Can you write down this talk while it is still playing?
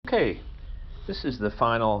Okay, this is the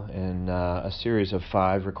final in a series of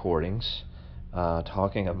 5 recordings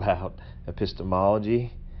talking about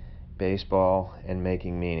epistemology, baseball, and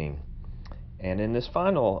making meaning. And in this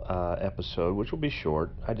final episode, which will be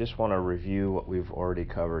short, I just want to review what we've already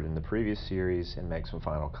covered in the previous series and make some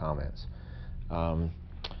final comments.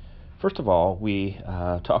 First of all, we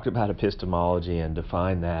talked about epistemology and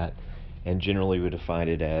defined that, and generally we defined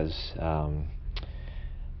it as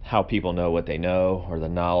how people know what they know, or the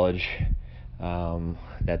knowledge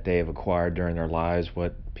that they have acquired during their lives,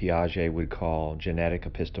 what Piaget would call genetic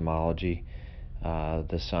epistemology,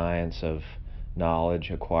 the science of knowledge,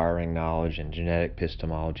 acquiring knowledge, and genetic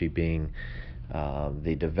epistemology being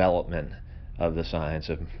the development of the science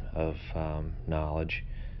of knowledge.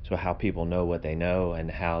 So how people know what they know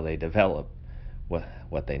and how they develop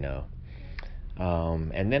what they know.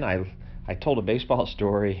 And then I told a baseball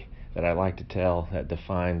story that I like to tell that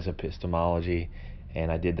defines epistemology, and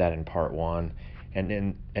I did that in part 1.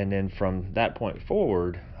 And then from that point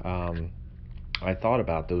forward, I thought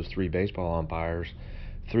about those 3 baseball umpires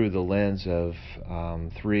through the lens of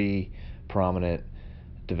 3 prominent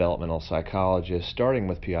developmental psychologists, starting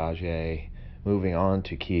with Piaget, moving on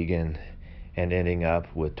to Keegan, and ending up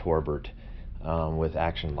with Torbert with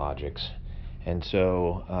action logics. And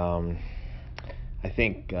so I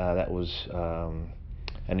think that was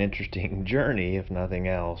an interesting journey, if nothing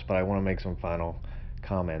else, but I want to make some final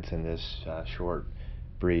comments in this short,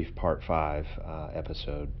 brief Part 5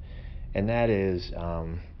 episode. And that is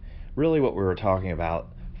really what we were talking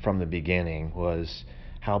about from the beginning was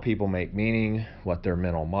how people make meaning, what their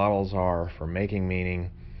mental models are for making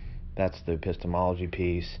meaning. That's the epistemology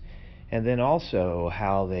piece. And then also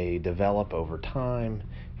how they develop over time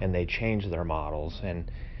and they change their models. And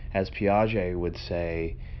as Piaget would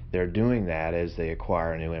say, they're doing that as they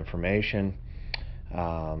acquire new information.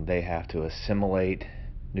 They have to assimilate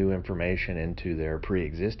new information into their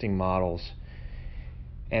pre-existing models.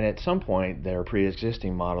 And at some point, their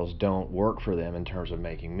pre-existing models don't work for them in terms of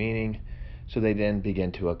making meaning. So they then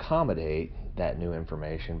begin to accommodate that new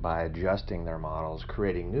information by adjusting their models,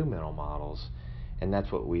 creating new mental models. And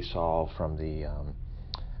that's what we saw from the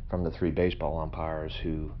 3 baseball umpires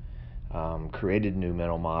who created new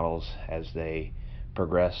mental models as they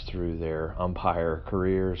progressed through their umpire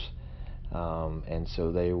careers, and so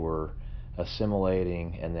they were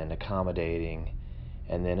assimilating and then accommodating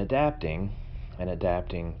and then adapting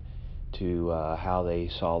to how they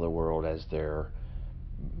saw the world as their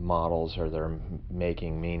models or their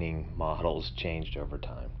making meaning models changed over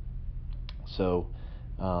time. So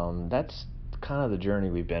that's kind of the journey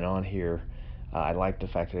we've been on here. I like the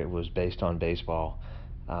fact that it was based on baseball.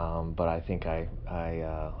 But I think I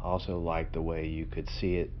also like the way you could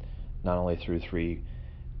see it not only through 3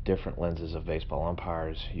 different lenses of baseball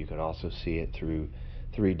umpires, you could also see it through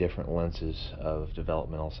 3 different lenses of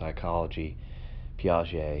developmental psychology,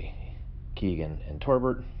 Piaget, Keegan, and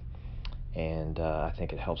Torbert. And I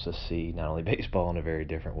think it helps us see not only baseball in a very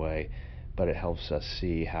different way, but it helps us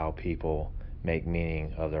see how people make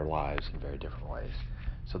meaning of their lives in very different ways.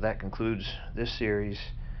 So that concludes this series.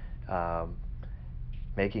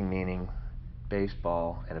 Making meaning,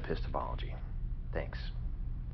 baseball, and epistemology. Thanks.